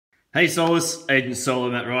Hey Soloists, Agent Solo,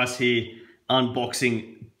 Matt Rice here,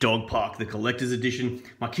 unboxing Dog Park, the collector's edition.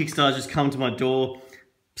 My Kickstarter's just come to my door.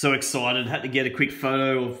 So excited, had to get a quick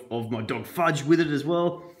photo of my dog Fudge with it as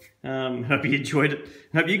well. Hope you enjoyed it.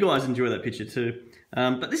 Hope you guys enjoy that picture too.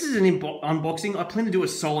 But this is an unboxing. I plan to do a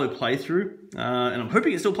solo playthrough, and I'm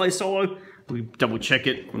hoping it still plays solo. We'll double check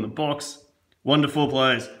it from the box. 1 to 4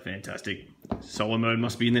 players, fantastic. Solo mode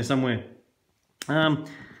must be in there somewhere.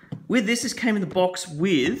 With this came in the box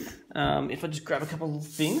with, if I just grab a couple of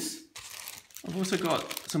things, I've also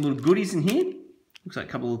got some little goodies in here. Looks like a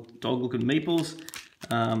couple of dog-looking meeples,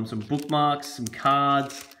 some bookmarks, some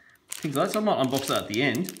cards, things like that. So I might unbox that at the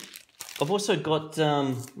end. I've also got,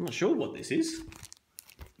 I'm not sure what this is.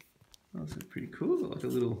 Oh, this is pretty cool. Got like a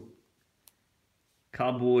little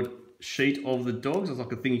cardboard sheet of the dogs. It's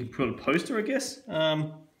like a thing you can put on a poster, I guess.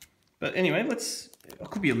 But anyway, it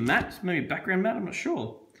could be a mat, maybe a background mat, I'm not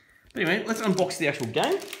sure. But anyway, let's unbox the actual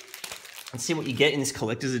game and see what you get in this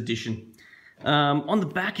collector's edition. On the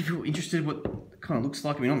back, if you're interested what it kind of looks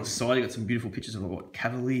like, I mean, on the side, you got some beautiful pictures of what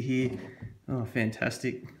Cavalier here. Oh,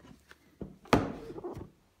 fantastic.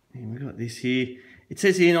 And we've got this here. It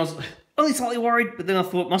says here, and I was only slightly worried, but then I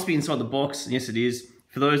thought it must be inside the box. And yes, it is.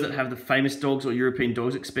 For those that have the Famous Dogs or European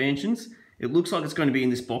Dogs expansions, it looks like it's going to be in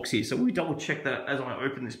this box here. So we double check that as I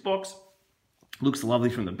open this box. Looks lovely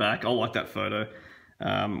from the back. I like that photo.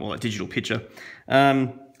 Or that digital picture.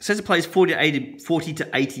 Says it plays 40 to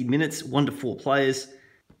 80 minutes, 1 to 4 players.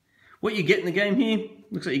 What you get in the game here,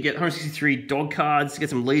 looks like you get 163 dog cards, you get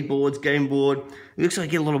some lead boards, game board. It looks like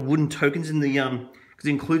you get a lot of wooden tokens in the, because it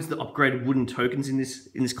includes the upgraded wooden tokens in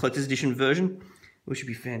this collector's edition version, which should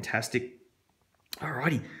be fantastic.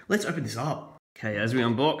 Alrighty, let's open this up. Okay, as we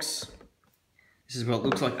unbox, this is what it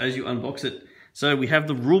looks like as you unbox it. So we have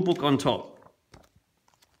the rule book on top.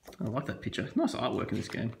 I like that picture. Nice artwork in this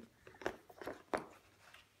game.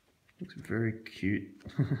 Looks very cute.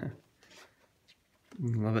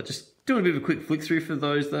 Love it. Just doing a bit of a quick flick through for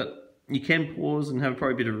those that you can pause and have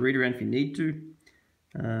probably a bit of a read around if you need to.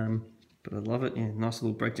 But I love it. Yeah, nice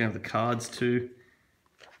little breakdown of the cards too.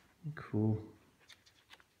 Cool.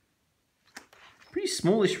 Pretty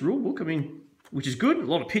smallish rule book. I mean, which is good. A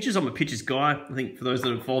lot of pictures. I'm a pictures guy. I think for those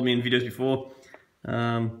that have followed me in videos before.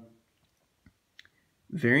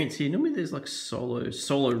 Variants here. Normally there's like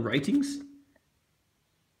solo ratings.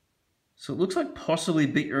 So it looks like possibly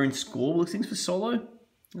beat your own score with things for solo.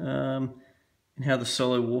 And how the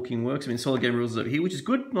solo walking works. I mean, solo game rules is over here, which is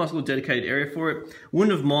good. Nice little dedicated area for it.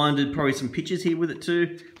 Wouldn't have minded probably some pictures here with it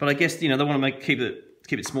too. But I guess, you know, they want to keep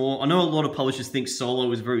it small. I know a lot of publishers think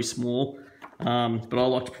solo is very small. But I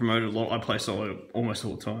like to promote it a lot. I play solo almost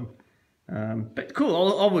all the time. But cool,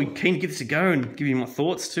 I'll be keen to give this a go and give you my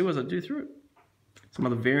thoughts too as I do through it. Some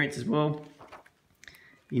other variants as well.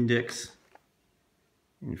 Index.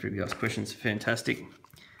 And if you ask questions, fantastic.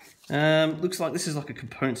 Looks like this is like a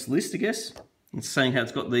components list, I guess. It's saying how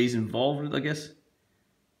it's got these involved, I guess. So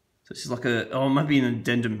this is like maybe an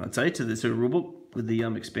addendum, I'd say, to the sort of rulebook with the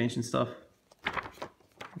expansion stuff.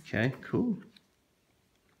 Okay, cool.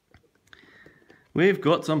 We've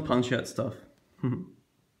got some punch-out stuff. Plenty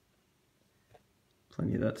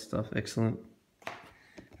of that stuff, excellent.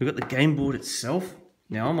 We've got the game board itself.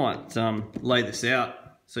 Now I might lay this out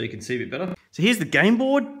so you can see a bit better. So here's the game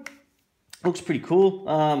board. Looks pretty cool.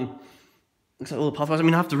 Looks like all the pathways. I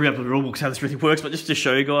mean, I have to read up the rulebooks how this really works, but just to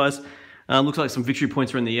show you guys, looks like some victory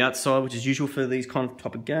points are on the outside, which is usual for these kind of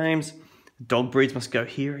type of games. Dog breeds must go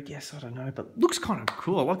here, I guess. I don't know, but looks kind of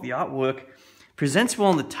cool. I like the artwork. Presents well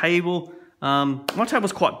on the table. My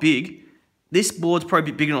table's quite big. This board's probably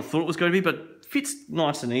a bit bigger than I thought it was going to be, but fits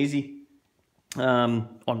nice and easy.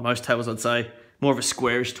 On most tables, I'd say. More of a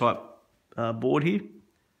squarish type board here.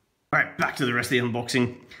 Alright, back to the rest of the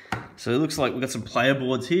unboxing. So it looks like we've got some player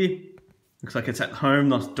boards here. Looks like it's at home.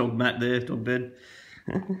 Nice dog mat there, dog bed.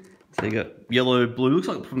 So you got yellow, blue. Looks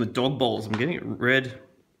like from the dog bowls. I'm getting it red.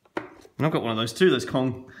 And I've got one of those too, those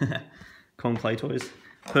Kong play toys.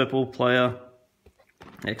 Purple player.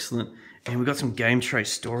 Excellent. And we've got some game tray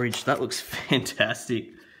storage. That looks fantastic.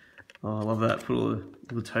 Oh, I love that. Put all the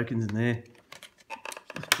little tokens in there.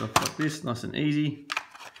 Stuff like this, nice and easy.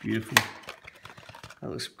 Beautiful. That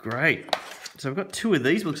looks great. So I've got 2 of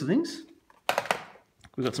these looks of things.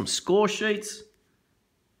 We've got some score sheets.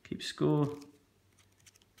 Keep score.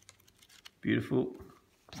 Beautiful.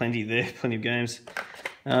 Plenty there, plenty of games.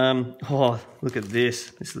 Oh, look at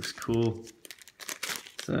this. This looks cool.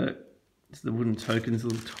 So it's the wooden tokens,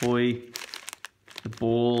 little toy, the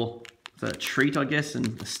ball, the treat, I guess, and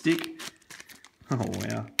the stick. Oh,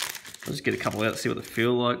 wow. I'll just get a couple out to see what they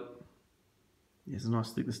feel like. Yeah, there's a nice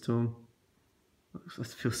thickness to them. That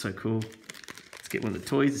feels so cool. Let's get one of the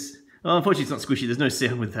toys. Oh, unfortunately it's not squishy, there's no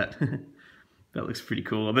sound with that. That looks pretty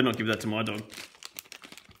cool. I better not give that to my dog.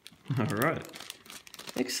 Alright.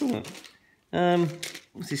 Excellent.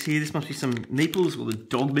 What's this here? This must be some meeples, or the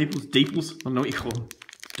dog meeples, deeples, I don't know what you call them.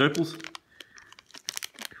 Doples.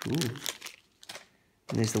 Cool.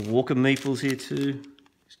 And there's the Walker meeples here too.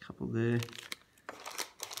 There's a couple there.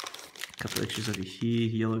 A couple extras over here,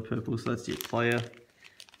 yellow, purple, so that's your player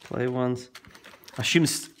ones. I assume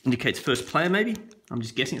this indicates first player maybe? I'm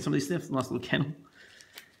just guessing at some of these stuff. Nice little kennel.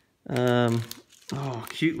 Oh,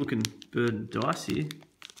 cute looking bird and dice here.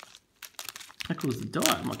 How cool is the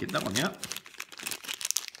die? I might get that one out.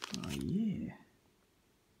 Oh yeah.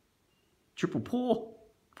 Triple paw.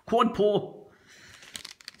 Quad paw.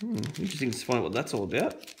 Interesting to find out what that's all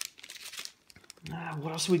about.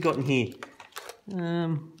 What else have we got in here?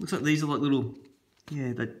 Looks like these are like little,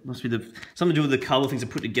 yeah, that must be something to do with the colour things are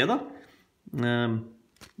put together. We'll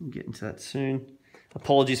get into that soon.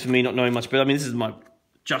 Apologies for me not knowing much, but I mean, this is my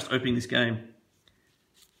just opening this game.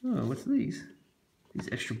 Oh, what's these? These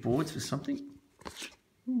extra boards for something?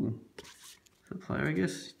 Ooh. For the player, I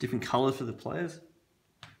guess. Different colours for the players.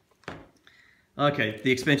 Okay,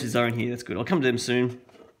 the expansions are in here. That's good. I'll come to them soon.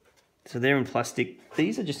 So they're in plastic.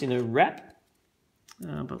 These are just in a wrap,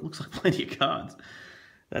 but it looks like plenty of cards.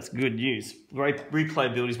 That's good news.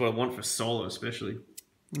 Replayability is what I want for solo, especially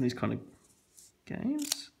in these kind of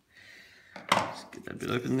games. Let's get that bit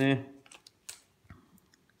open there.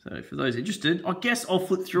 So for those interested, I guess I'll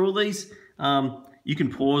flip through all these. You can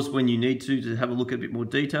pause when you need to have a look at a bit more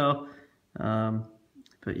detail.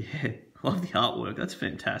 But yeah, I love the artwork. That's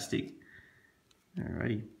fantastic.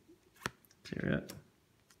 Alrighty, tear out.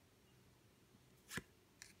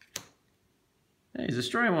 Hey, there's an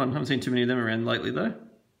Australian one. I haven't seen too many of them around lately though.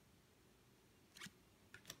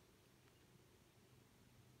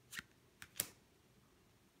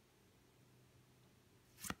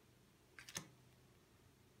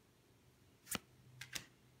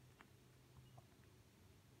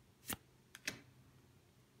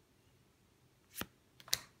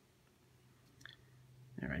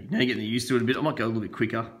 Alright, now you're getting used to it a bit. I might go a little bit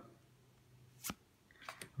quicker.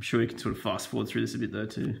 I'm sure you can sort of fast forward through this a bit though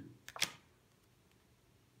too.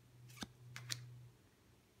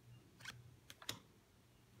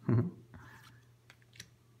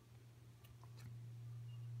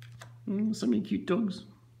 So many cute dogs.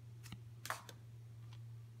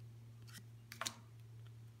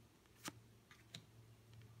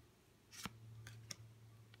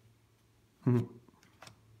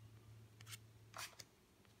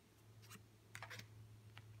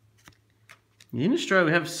 In Australia,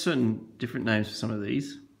 we have certain different names for some of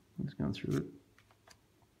these. I'm just going through it.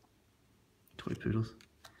 Toy poodles.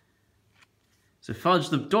 So Fudge,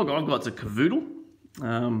 the dog I've got is a cavoodle.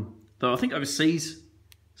 Though I think overseas,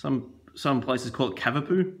 some places call it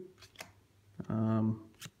Cavapoo. One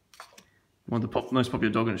of the most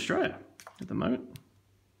popular dog in Australia at the moment.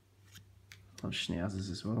 I love schnauzers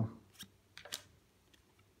as well.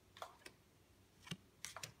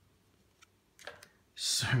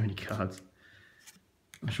 So many cards.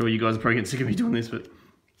 I'm sure you guys are probably getting sick of me doing this, but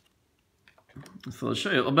I thought I'd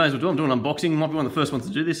show you. I may as well do it. I'm doing an unboxing. Might be one of the first ones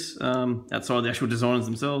to do this, outside of the actual designers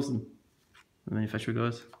themselves and the manufacturer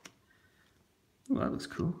guys. Oh, that looks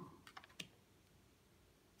cool.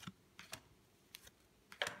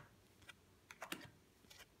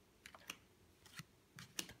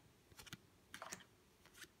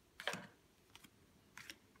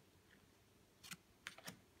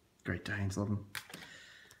 Great Danes, love them.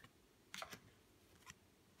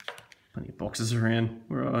 Plenty of boxes around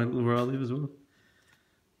where I live as well.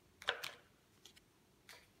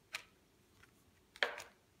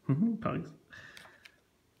 Pugs.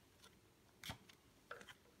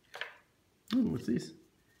 Oh, what's this?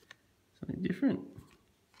 Something different.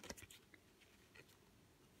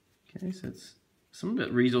 Okay, so it's something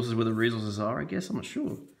about resources, where the resources are, I guess. I'm not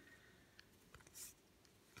sure.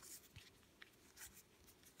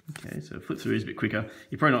 Okay, so flip through is a bit quicker.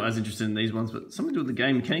 You're probably not as interested in these ones, but something to do with the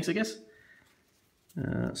game mechanics, I guess.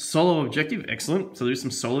 Solo objective, excellent. So there's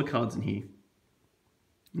some solo cards in here.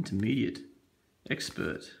 Intermediate,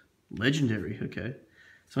 expert, legendary, okay.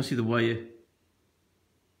 So I see the way you...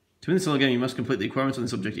 To win the solo game, you must complete the requirements on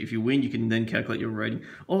this objective. If you win, you can then calculate your rating.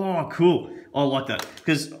 Oh, cool. I like that.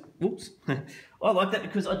 Because, whoops. I like that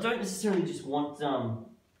because I don't necessarily just want...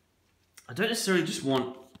 I don't necessarily just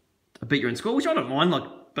want a beat your own score, which I don't mind, like,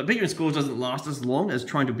 but beat your own score doesn't last as long as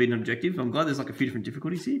trying to beat an objective. I'm glad there's like a few different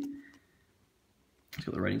difficulties here. It's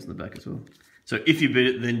got the ratings in the back as well. So if you beat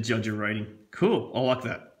it, then judge your rating. Cool. I like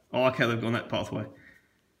that. I like how they've gone that pathway.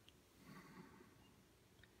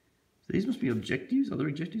 So these must be objectives, other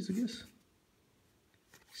objectives, I guess.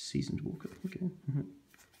 Seasoned walker. Okay.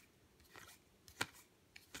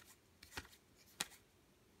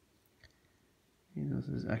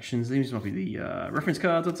 Those actions. These might be the reference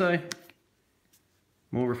cards, I'd say.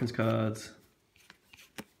 More reference cards.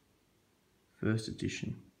 First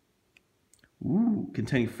edition. Ooh,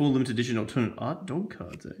 containing full limited edition alternate art dog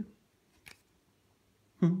cards, eh?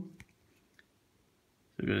 So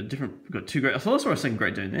we've got a different, we've got two great, I thought I saw a second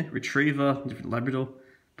Great Dane there. Retriever, different Labrador,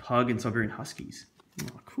 Pug, and Siberian Huskies.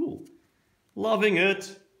 Oh, cool. Loving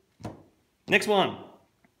it. Next one.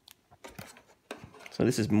 So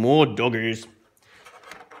this is more doggies. You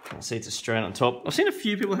can see it's Australian on top. I've seen a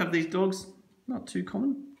few people have these dogs. Not too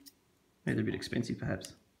common. Maybe they're a bit expensive,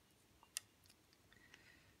 perhaps.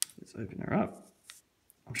 Let's open her up.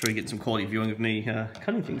 I'm sure you get some quality viewing of me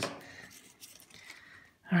cutting things.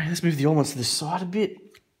 All right, let's move the old ones to the side a bit.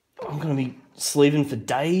 I'm going to be sleeving for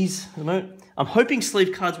days at the moment. I'm hoping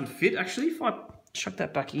sleeve cards would fit, actually, if I chuck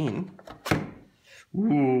that back in.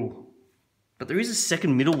 Ooh. But there is a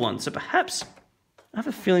second middle one, so perhaps, I have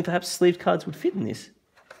a feeling perhaps sleeve cards would fit in this.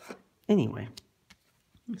 Anyway,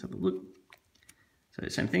 let's have a look. So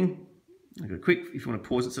same thing. I'll go quick if you want to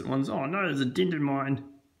pause at certain ones. Oh no, there's a dent in mine.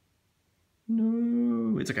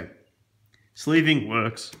 No, it's okay. Sleeving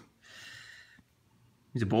works.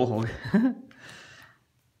 He's a ball hog.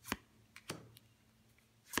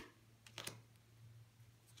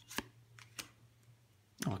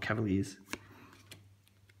 Oh, Cavaliers.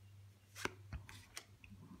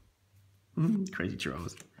 Crazy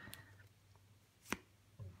Chihuahuas.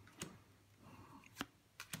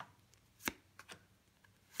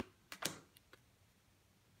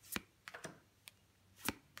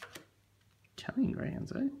 Italian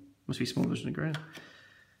greyhounds, eh? Must be a small version of greyhound.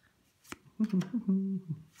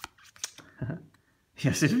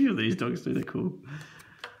 Yeah, I've seen a few of these dogs too, they're cool.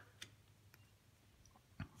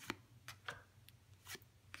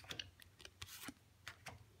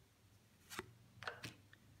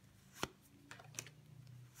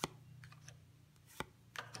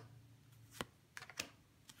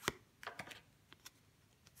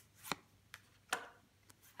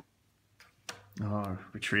 Oh,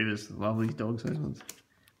 retrievers, lovely dogs, those ones.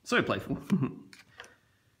 So playful.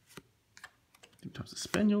 Different types of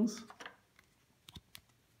spaniels.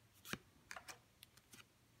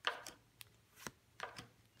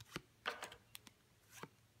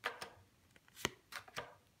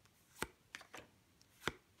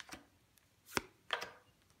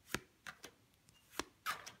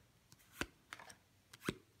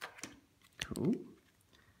 Cool.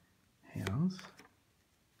 Hounds.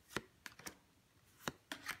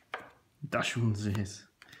 Dachshunds, yes.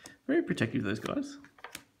 Very protective, those guys,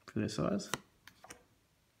 for their size.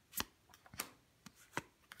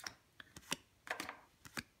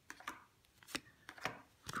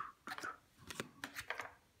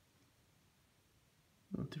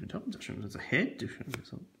 Oh, different type of Dachshund. There's a head different or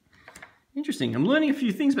something. Interesting. I'm learning a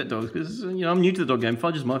few things about dogs because I'm new to the dog game.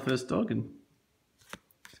 Fudge is my first dog, and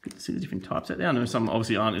it's good to see the different types out there. I know some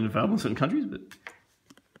obviously aren't available in certain countries, but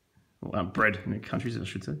or aren't bred in countries, I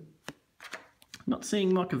should say. Not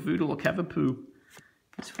seeing like a Voodoo or Cavapoo.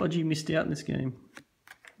 This Fudgy missed out in this game.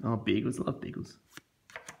 Oh, Beagles. I love Beagles.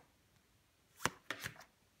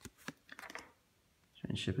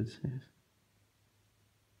 Strange Shepherds, yes.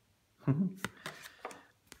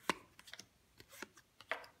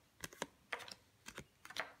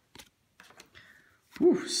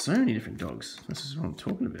 Ooh, so many different dogs. This is what I'm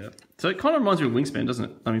talking about. So it kind of reminds me of Wingspan, doesn't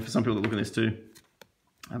it? I mean, for some people that look at this too.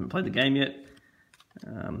 I haven't played the game yet.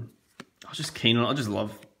 I was just keen on it. I just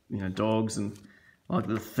love, dogs, and I like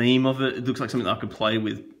the theme of it. It looks like something that I could play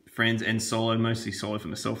with friends and solo, mostly solo for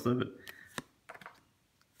myself though, but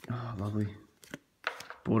oh, lovely.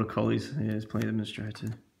 Border Collies, yeah, there's plenty of them in Australia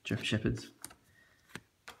too. Jeff Shepherds.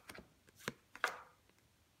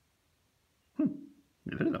 Never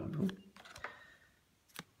heard of that one before.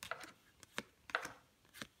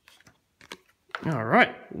 All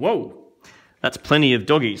right, whoa, that's plenty of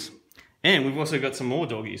doggies. And we've also got some more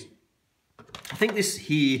doggies. I think this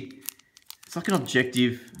here, it's like an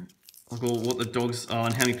objective, like what the dogs are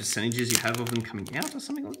and how many percentages you have of them coming out or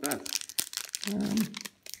something like that.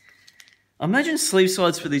 I imagine sleeve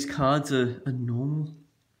sides for these cards are normal.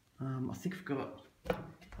 I think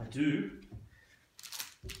I do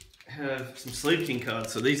have some Sleeve King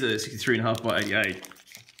cards. So these are 63.5 by 88.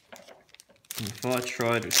 And if I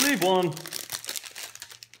try to sleeve one,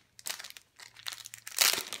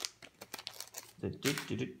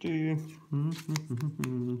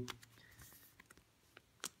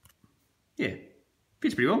 yeah,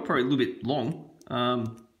 fits pretty well. Probably a little bit long.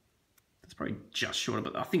 That's probably just shorter,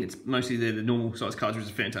 but I think it's mostly the normal size cards, which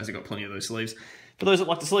is fantastic. Got plenty of those sleeves. for those that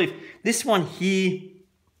like the sleeve. This one here,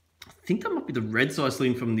 I think that might be the red size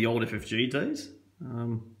sleeve from the old FFG days.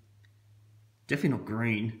 Definitely not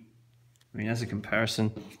green. I mean, as a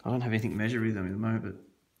comparison, I don't have anything to measure with them at the moment, but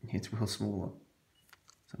yeah, it's well smaller.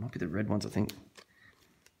 So it might be the red ones, I think.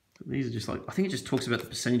 But these are just like, I think it just talks about the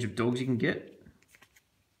percentage of dogs you can get.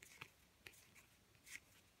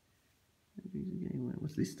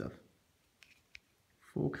 What's this stuff?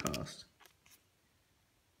 Forecast.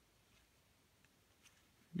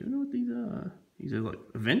 I don't know what these are. These are like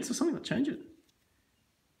events or something that change it.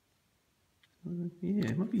 Yeah,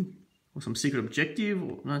 it might be, or some secret objective,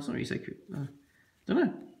 or no, it's not really secret. Don't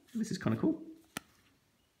know. This is kind of cool.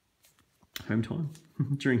 Home time.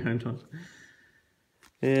 During home time.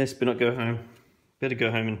 Yes, but not go home. Better go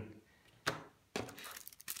home and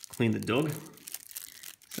clean the dog.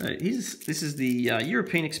 So this is the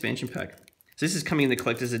European expansion pack. So this is coming in the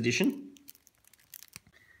collector's edition.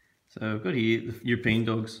 So I've got here the European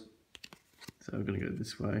dogs. So I'm going to go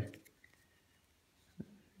this way.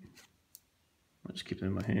 I'll just keep them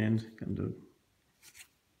in my hand. Going to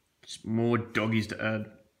just more doggies to add.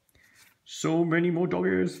 So many more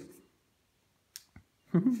doggies.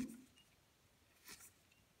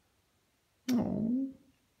 Oh,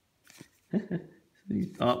 the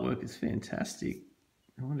artwork is fantastic.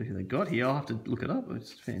 I wonder who they got here. I'll have to look it up.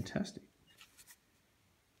 It's fantastic.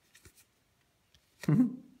 Doggy,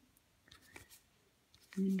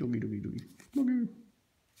 doggy, doggy, doggy.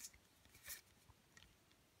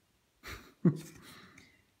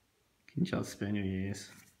 King Charles Spaniel, yes.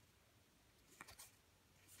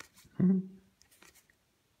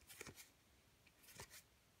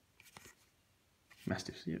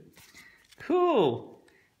 Mastiffs, yep. Cool.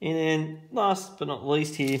 And then last but not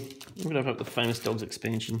least here, I'm going to open up the Famous Dogs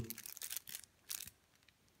expansion.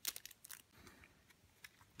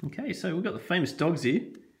 Okay, so we've got the Famous Dogs here.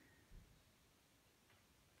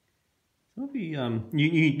 So that'll be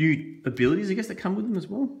new abilities, I guess, that come with them as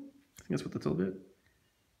well. I think that's what that's all about.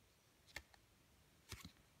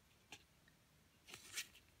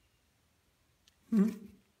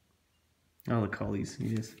 Oh, the collies,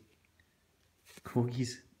 yes.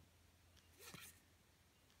 Corgis.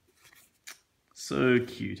 So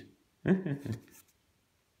cute. How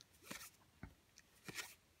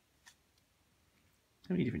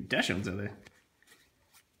many different Dachshunds are there?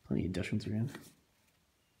 Plenty of Dachshunds around.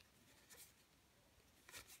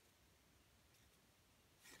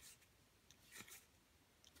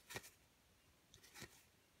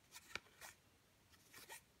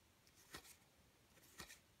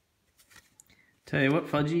 Tell you what,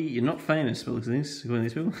 Fudgy, you're not famous by the looks of this, according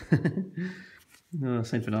to these people. Oh,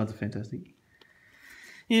 St. Bernards are fantastic.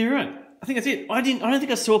 Yeah, right. I think that's it. I don't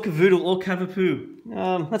think I saw Cavoodle or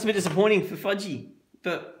Cavapoo. That's a bit disappointing for Fudgy,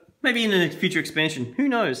 but maybe in a future expansion. Who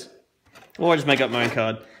knows? Or I just make up my own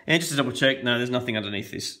card. And just to double check, no, there's nothing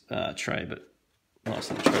underneath this tray, but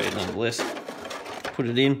nice little tray nonetheless. Put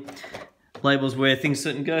it in. Labels where things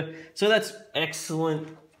certain go. So that's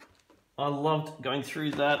excellent. I loved going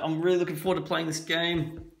through that. I'm really looking forward to playing this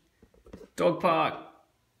game. Dog Park.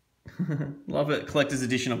 Love it. Collector's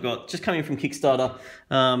edition I've got. Just coming from Kickstarter.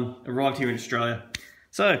 Arrived here in Australia.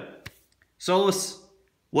 So, Soloists,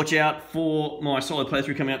 watch out for my solo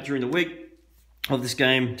playthrough coming out during the week of this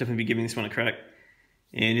game. Definitely be giving this one a crack.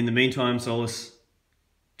 And in the meantime, Soloists,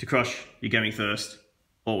 to crush your gaming thirst,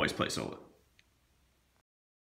 always play solo.